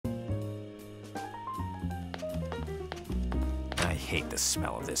hate the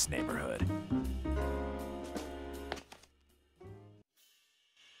smell of this neighborhood.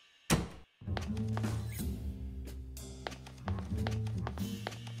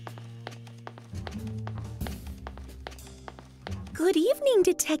 Good evening,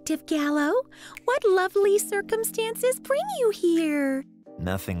 Detective Gallo. What lovely circumstances bring you here?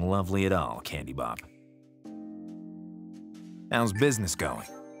 Nothing lovely at all, Candy Bob. How's business going?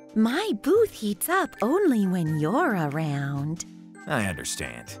 My booth heats up only when you're around. I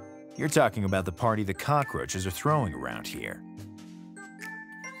understand. You're talking about the party the cockroaches are throwing around here.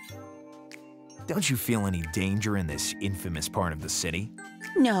 Don't you feel any danger in this infamous part of the city?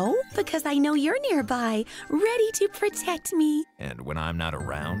 No, because I know you're nearby, ready to protect me. And when I'm not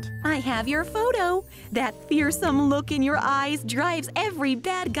around? I have your photo. That fearsome look in your eyes drives every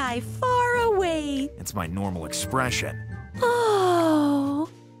bad guy far away. It's my normal expression. Oh.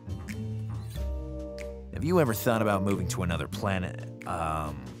 Have you ever thought about moving to another planet,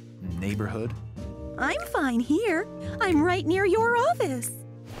 neighborhood? I'm fine here. I'm right near your office.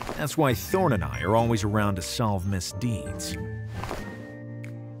 That's why Thorn and I are always around to solve misdeeds.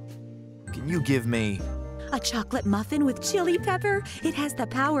 Can you give me... A chocolate muffin with chili pepper? It has the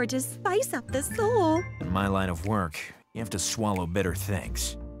power to spice up the soul. In my line of work, you have to swallow bitter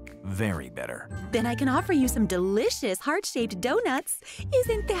things. Very bitter. Then I can offer you some delicious heart-shaped donuts.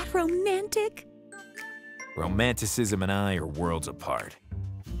 Isn't that romantic? Romanticism and I are worlds apart.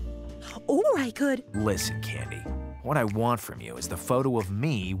 Or I could... Listen, Candy. What I want from you is the photo of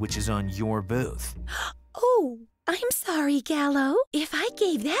me which is on your booth. Oh, I'm sorry, Gallo. If I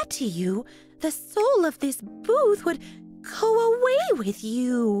gave that to you, the soul of this booth would go away with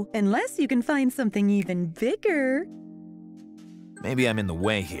you. Unless you can find something even bigger. Maybe I'm in the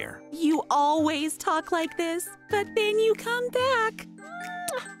way here. You always talk like this, but then you come back.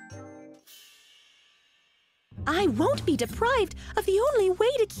 I won't be deprived of the only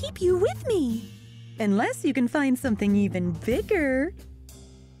way to keep you with me. Unless you can find something even bigger.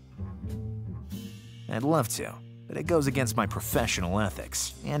 I'd love to, but it goes against my professional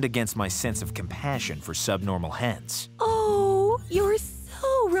ethics and against my sense of compassion for subnormal hens. Oh, you're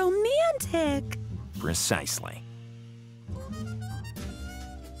so romantic. Precisely.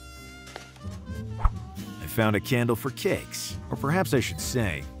 I found a candle for cakes, or perhaps I should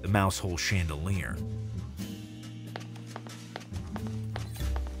say, the mouse hole chandelier.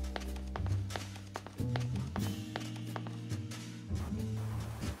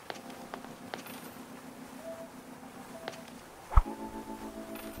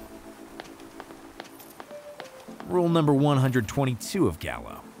 Rule number 122 of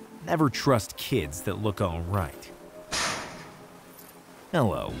Gallo. Never trust kids that look all right.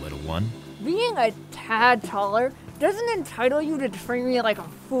 Hello, little one. Being a tad taller doesn't entitle you to treat me like a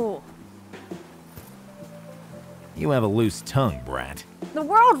fool. You have a loose tongue, brat. The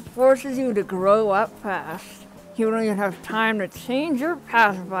world forces you to grow up fast. You don't even have time to change your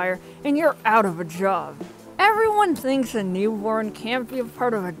pacifier and you're out of a job. Everyone thinks a newborn can't be a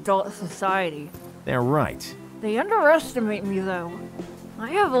part of adult society. They're right. They underestimate me, though.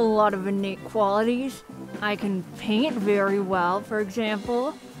 I have a lot of innate qualities. I can paint very well, for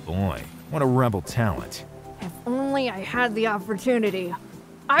example. Boy, what a rebel talent. If only I had the opportunity,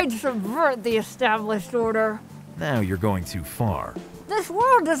 I'd subvert the established order. Now you're going too far. This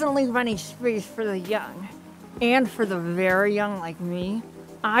world doesn't leave any space for the young. And for the very young like me,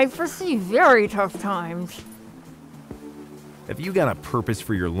 I foresee very tough times. Have you got a purpose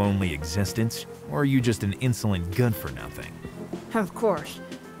for your lonely existence, or are you just an insolent good-for-nothing? Of course.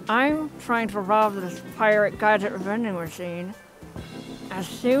 I'm trying to rob this pirate gadget vending machine. As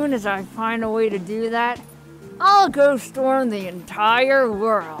soon as I find a way to do that, I'll go storm the entire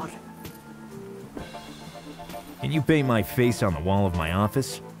world. Can you paint my face on the wall of my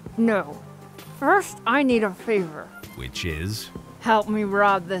office? No. First, I need a favor. Which is? Help me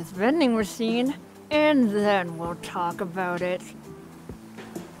rob this vending machine, and then we'll talk about it.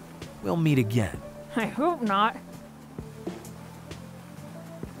 We'll meet again. I hope not.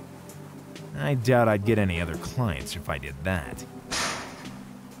 I doubt I'd get any other clients if I did that.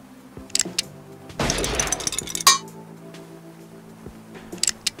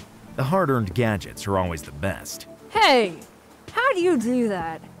 The hard-earned gadgets are always the best. Hey! How do you do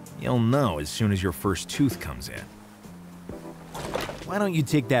that? You'll know as soon as your first tooth comes in. Why don't you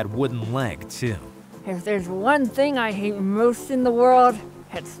take that wooden leg, too? If there's one thing I hate most in the world,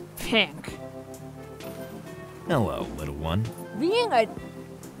 it's pink. Hello, little one. Being a...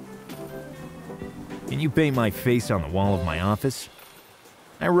 Can you paint my face on the wall of my office?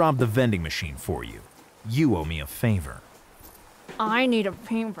 I robbed the vending machine for you. You owe me a favor. I need a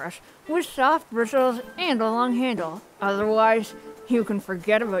paintbrush with soft bristles and a long handle. Otherwise, You can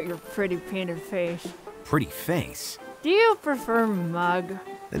forget about your pretty painted face. Pretty face. Do you prefer mug?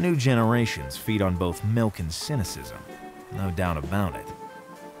 The new generations feed on both milk and cynicism. No doubt about it.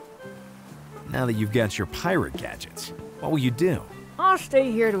 Now that you've got your pirate gadgets, what will you do? I'll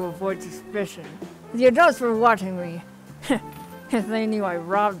stay here to avoid suspicion. The adults were watching me. If they knew I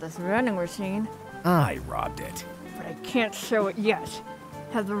robbed this vending machine. I robbed it. But I can't show it yet.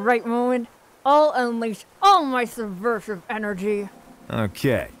 At the right moment, I'll unleash all my subversive energy.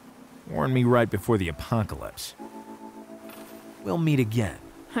 Okay. Warn me right before the apocalypse. We'll meet again.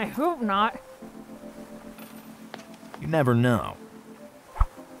 I hope not. You never know.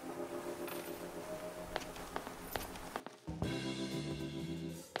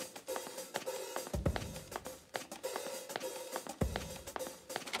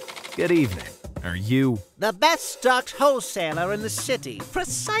 Good evening. Are you... The best-stocked wholesaler in the city.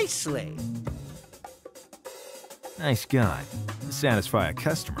 Precisely. Nice guy. To satisfy a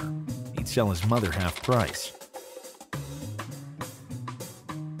customer, he'd sell his mother half price.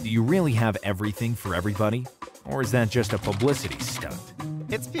 Do you really have everything for everybody? Or is that just a publicity stunt?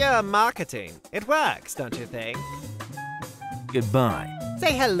 It's pure marketing. It works, don't you think? Goodbye.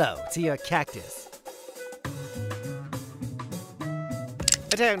 Say hello to your cactus.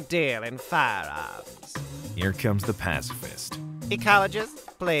 I don't deal in firearms. Here comes the pacifist.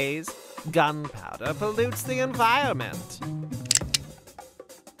 Ecologist, please. Gunpowder pollutes the environment.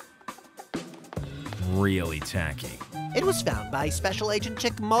 Really tacky. It was found by Special Agent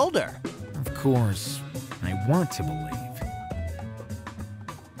Chick Mulder. Of course, I want to believe.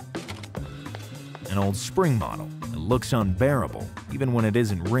 An old spring model that looks unbearable even when it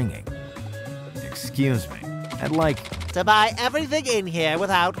isn't ringing. Excuse me, I'd like... To buy everything in here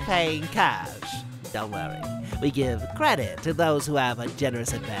without paying cash. Don't worry, we give credit to those who have a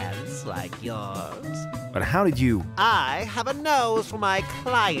generous advance like yours. But how did you... I have a nose for my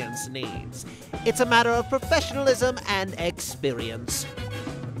clients' needs. It's a matter of professionalism and experience.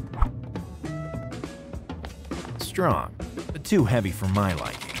 Strong, but too heavy for my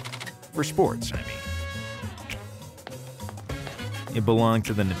liking. For sports, I mean. It belonged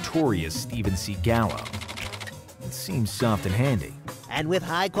to the notorious Stephen C. Gallo. It seems soft and handy. And with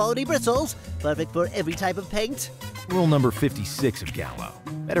high-quality bristles, perfect for every type of paint. Rule number 56 of Gallo.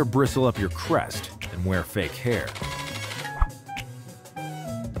 Better bristle up your crest than wear fake hair.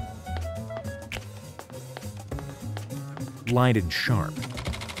 Light and sharp.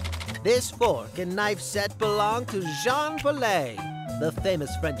 This fork and knife set belong to Jean Paulet, the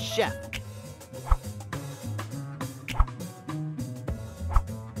famous French chef.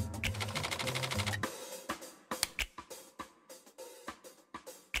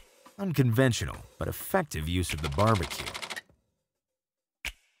 Unconventional, but effective use of the barbecue.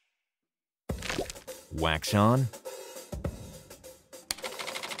 Wax on.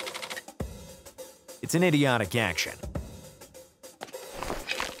 It's an idiotic action.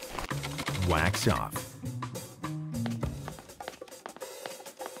 Wax off.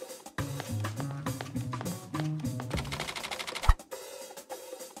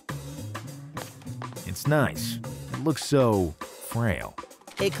 It's nice. It looks so frail.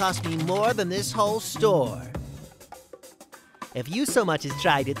 It cost me more than this whole store. If you so much as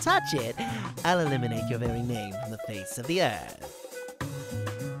try to touch it, I'll eliminate your very name from the face of the earth.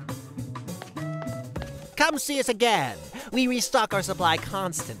 Come see us again. We restock our supply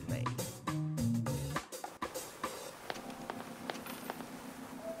constantly.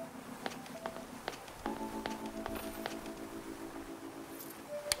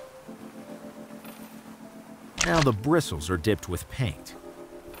 Now the bristles are dipped with paint.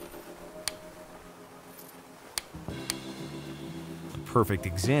 A perfect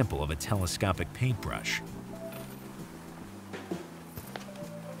example of a telescopic paintbrush.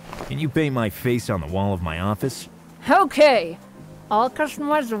 Can you paint my face on the wall of my office? Okay, I'll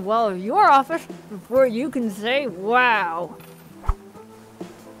customize the wall of your office before you can say wow.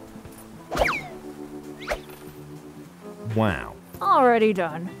 Wow. Already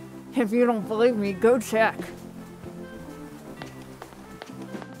done. If you don't believe me, go check.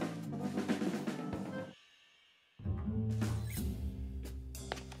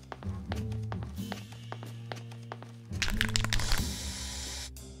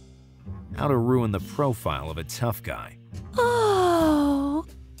 How to ruin the profile of a tough guy. Oh.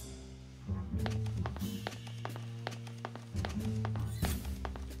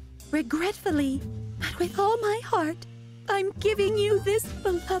 Regretfully, but with all my heart, I'm giving you this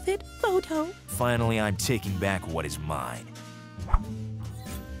beloved photo. Finally, I'm taking back what is mine.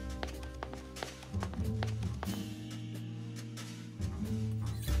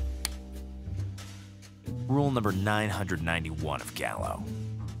 Rule number 991 of Gallo.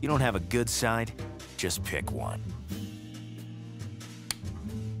 You don't have a good side, just pick one.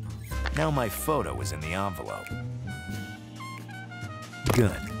 Now my photo is in the envelope.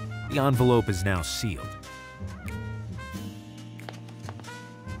 Good. The envelope is now sealed.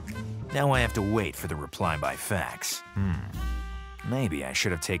 Now I have to wait for the reply by fax. Maybe I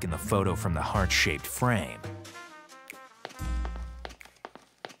should have taken the photo from the heart-shaped frame.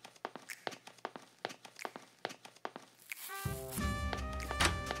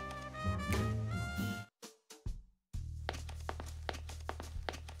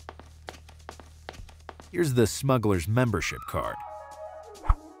 Here's the smuggler's membership card.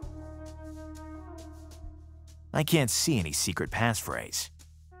 I can't see any secret passphrase.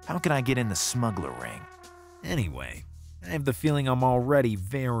 How can I get in the smuggler ring? Anyway, I have the feeling I'm already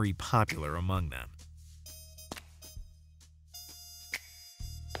very popular among them.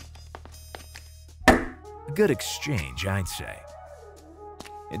 A good exchange, I'd say.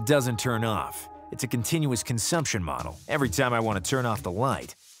 It doesn't turn off. It's a continuous consumption model. Every time I want to turn off the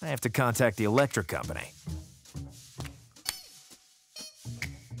light, I have to contact the electric company.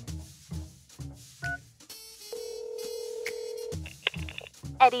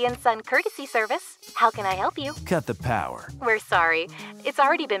 Eddie & Son Courtesy Service. How can I help you? Cut the power. We're sorry. It's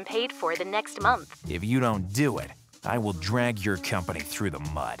already been paid for the next month. If you don't do it, I will drag your company through the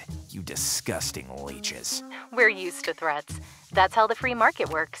mud, you disgusting leeches. We're used to threats. That's how the free market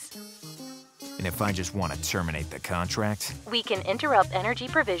works. And if I just want to terminate the contract? We can interrupt energy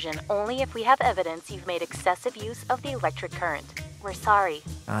provision only if we have evidence you've made excessive use of the electric current. We're sorry.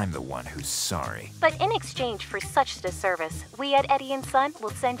 I'm the one who's sorry. But in exchange for such disservice, we at Eddie & Son will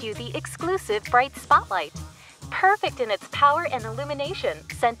send you the exclusive bright spotlight. Perfect in its power and illumination,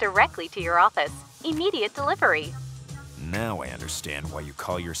 sent directly to your office. Immediate delivery. Now I understand why you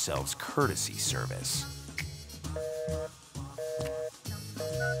call yourselves Courtesy Service.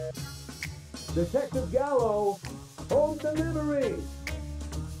 Detective Gallo, home delivery!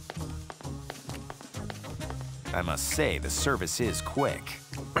 I must say, the service is quick.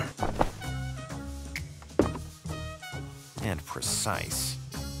 And precise.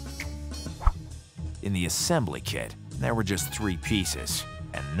 In the assembly kit, there were just 3 pieces,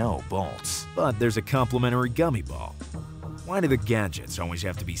 and no bolts. But there's a complimentary gummy ball. Why do the gadgets always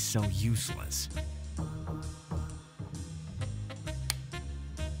have to be so useless?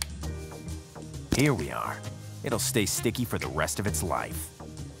 Here we are. It'll stay sticky for the rest of its life.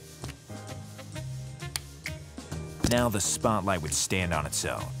 Now the spotlight would stand on its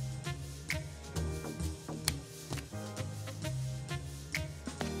own.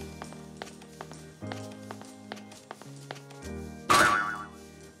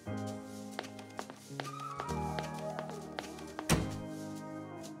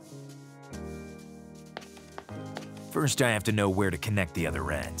 First, I have to know where to connect the other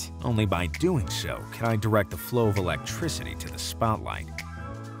end. Only by doing so can I direct the flow of electricity to the spotlight.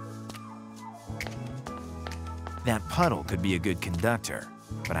 That puddle could be a good conductor,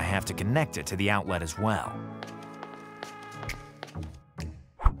 but I have to connect it to the outlet as well.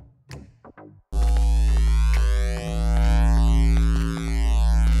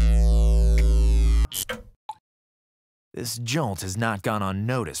 This jolt has not gone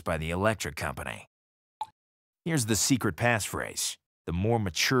unnoticed by the electric company. Here's the secret passphrase. The more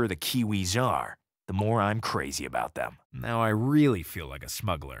mature the Kiwis are, the more I'm crazy about them. Now I really feel like a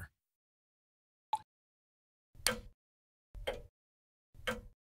smuggler.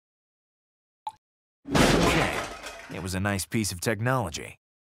 Okay, it was a nice piece of technology.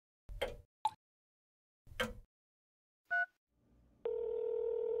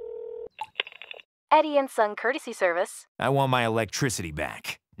 Eddie & Son Courtesy Service. I want my electricity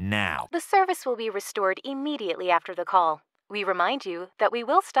back. Now. The service will be restored immediately after the call. We remind you that we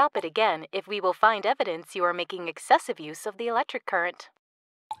will stop it again if we will find evidence you are making excessive use of the electric current.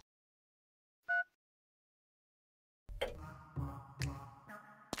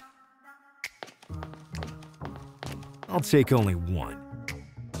 I'll take only one.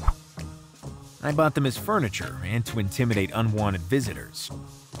 I bought them as furniture and to intimidate unwanted visitors.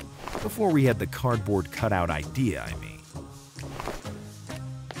 Before we had the cardboard cutout idea, I mean.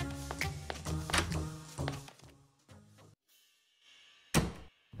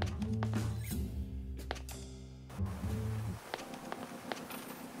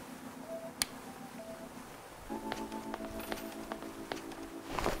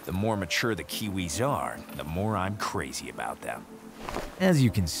 The more mature the Kiwis are, the more I'm crazy about them. As you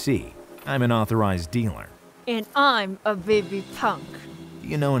can see, I'm an authorized dealer. And I'm a baby punk. Do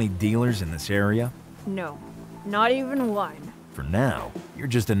you know any dealers in this area? No, not even one. For now, you're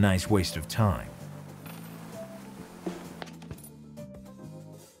just a nice waste of time.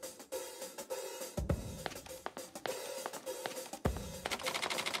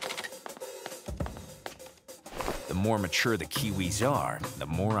 more mature the Kiwis are, the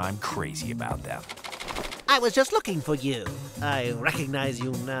more I'm crazy about them. I was just looking for you. I recognize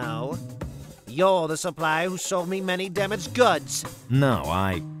you now. You're the supplier who sold me many damaged goods. No,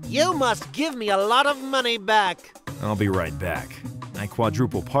 You must give me a lot of money back. I'll be right back. I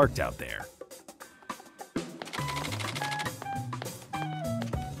quadruple parked out there.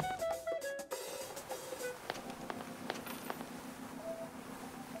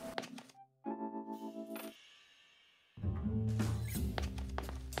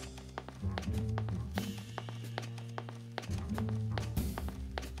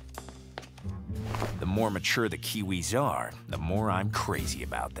 The more mature the Kiwis are, the more I'm crazy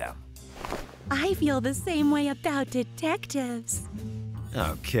about them. I feel the same way about detectives.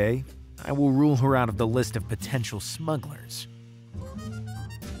 Okay, I will rule her out of the list of potential smugglers.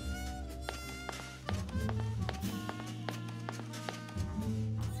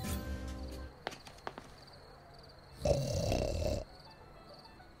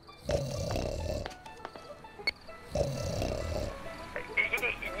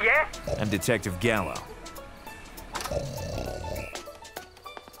 Yeah? I'm Detective Gallo.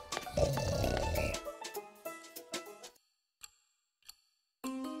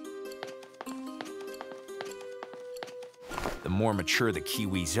 The more mature the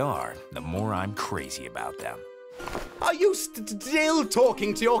Kiwis are, the more I'm crazy about them. Are you still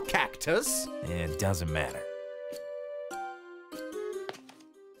talking to your cactus? It doesn't matter.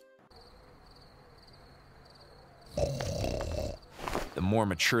 The more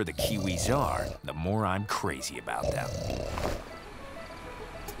mature the Kiwis are, the more I'm crazy about them.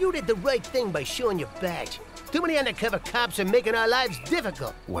 You did the right thing by showing your badge. Too many undercover cops are making our lives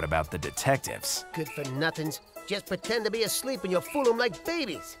difficult. What about the detectives? Good for nothings. Just pretend to be asleep and you'll fool them like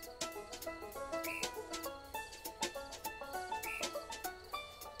babies.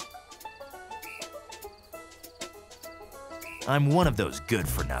 I'm one of those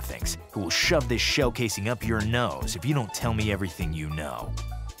good-for-nothings who will shove this shell casing up your nose if you don't tell me everything you know.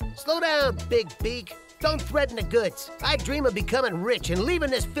 Slow down, Big Beak. Don't threaten the goods. I dream of becoming rich and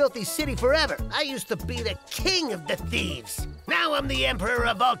leaving this filthy city forever. I used to be the king of the thieves. Now I'm the emperor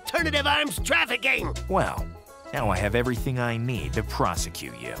of alternative arms trafficking. Well, now I have everything I need to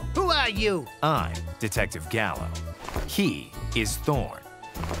prosecute you. Who are you? I'm Detective Gallo. He is Thorn.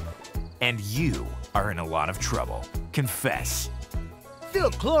 And you are in a lot of trouble. Confess. Phil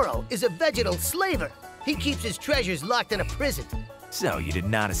Chloro is a vegetal slaver. He keeps his treasures locked in a prison. So you did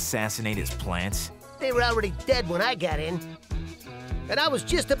not assassinate his plants? They were already dead when I got in. And I was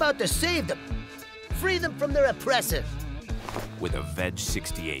just about to save them. Free them from their oppressor. With a Veg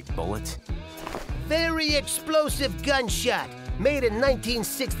 68 bullet? Very explosive gunshot. Made in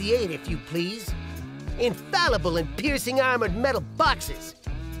 1968, if you please. Infallible in piercing armored metal boxes.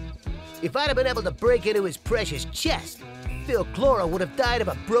 If I'd have been able to break into his precious chest, Phil Chloro would have died of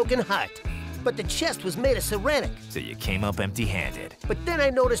a broken heart. But the chest was made of ceramic. So you came up empty-handed. But then I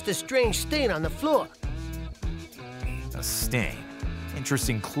noticed a strange stain on the floor. A stain.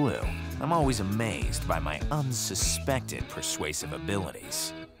 Interesting clue. I'm always amazed by my unsuspected persuasive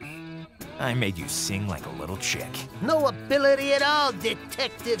abilities. I made you sing like a little chick. No ability at all,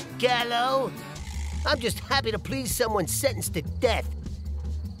 Detective Gallo. I'm just happy to please someone sentenced to death.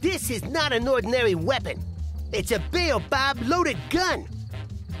 This is not an ordinary weapon. It's a baobab loaded gun.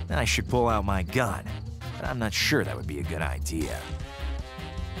 I should pull out my gun, but I'm not sure that would be a good idea.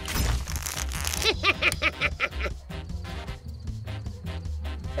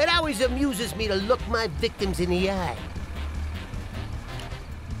 It always amuses me to look my victims in the eye.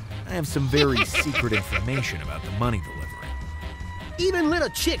 I have some very secret information about the money delivery. Even little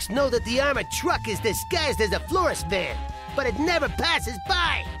chicks know that the armored truck is disguised as a florist van, but it never passes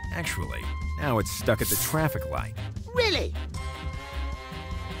by. Actually, now it's stuck at the traffic light. Really?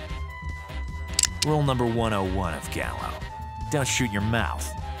 Rule number 101 of Gallo. Don't shoot your mouth.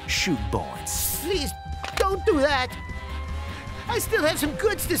 Shoot bullets. Please, don't do that. I still have some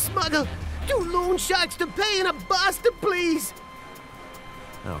goods to smuggle. 2 loan sharks to pay and a boss to please.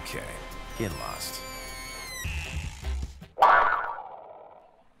 Okay, get lost.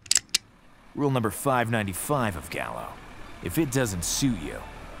 Rule number 595 of Gallo. If it doesn't suit you,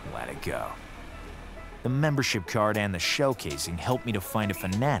 let it go. The membership card and the shell casing helped me to find a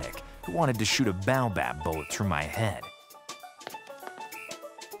fanatic who wanted to shoot a baobab bullet through my head.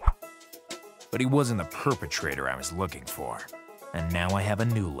 But he wasn't the perpetrator I was looking for. And now I have a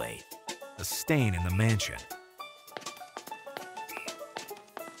new lead. A stain in the mansion.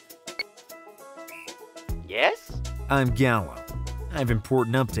 Yes? I'm Gallo. I have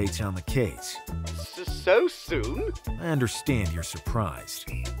important updates on the case. So soon? I understand you're surprised.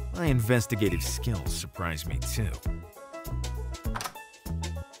 My investigative skills surprise me too.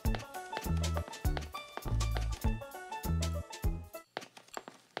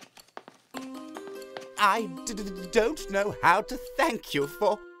 I don't know how to thank you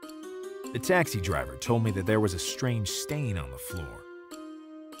for... The taxi driver told me that there was a strange stain on the floor.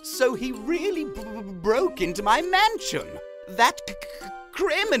 So he really broke into my mansion? That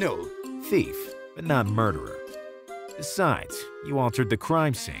criminal? Thief, but not murderer. Besides, you altered the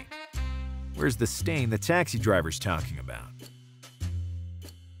crime scene. Where's the stain the taxi driver's talking about?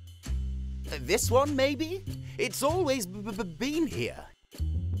 This one, maybe? It's always been here.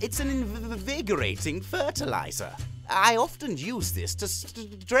 It's an invigorating fertilizer. I often use this to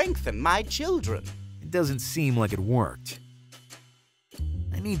strengthen my children. It doesn't seem like it worked.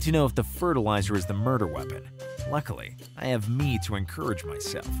 I need to know if the fertilizer is the murder weapon. Luckily, I have me to encourage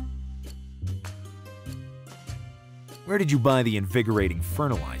myself. Where did you buy the invigorating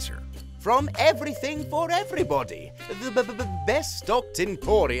fertilizer? From Everything for Everybody, the best-stocked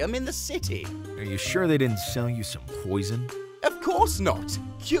emporium in the city. Are you sure they didn't sell you some poison? Of course not.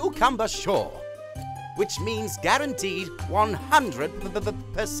 Cucumber sure. Which means guaranteed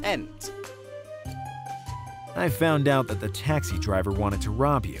 100%. I found out that the taxi driver wanted to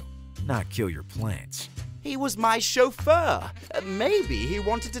rob you, not kill your plants. He was my chauffeur. Maybe he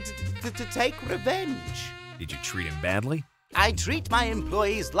wanted to take revenge. Did you treat him badly? I treat my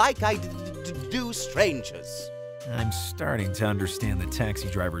employees like I do strangers. I'm starting to understand the taxi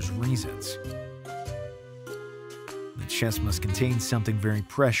driver's reasons. The chest must contain something very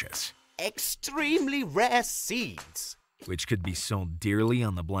precious. Extremely rare seeds. Which could be sold dearly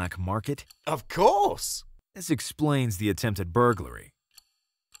on the black market? Of course. This explains the attempted burglary.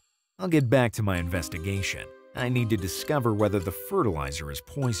 I'll get back to my investigation. I need to discover whether the fertilizer is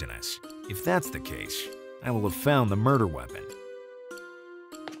poisonous. If that's the case, I will have found the murder weapon.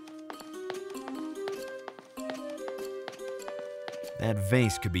 That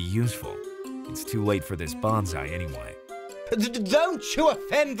vase could be useful. It's too late for this bonsai anyway. Don't you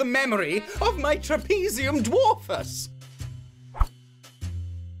offend the memory of my trapezium dwarfus!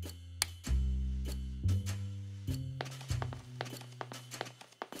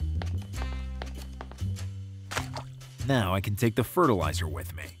 Now I can take the fertilizer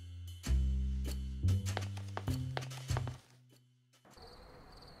with me.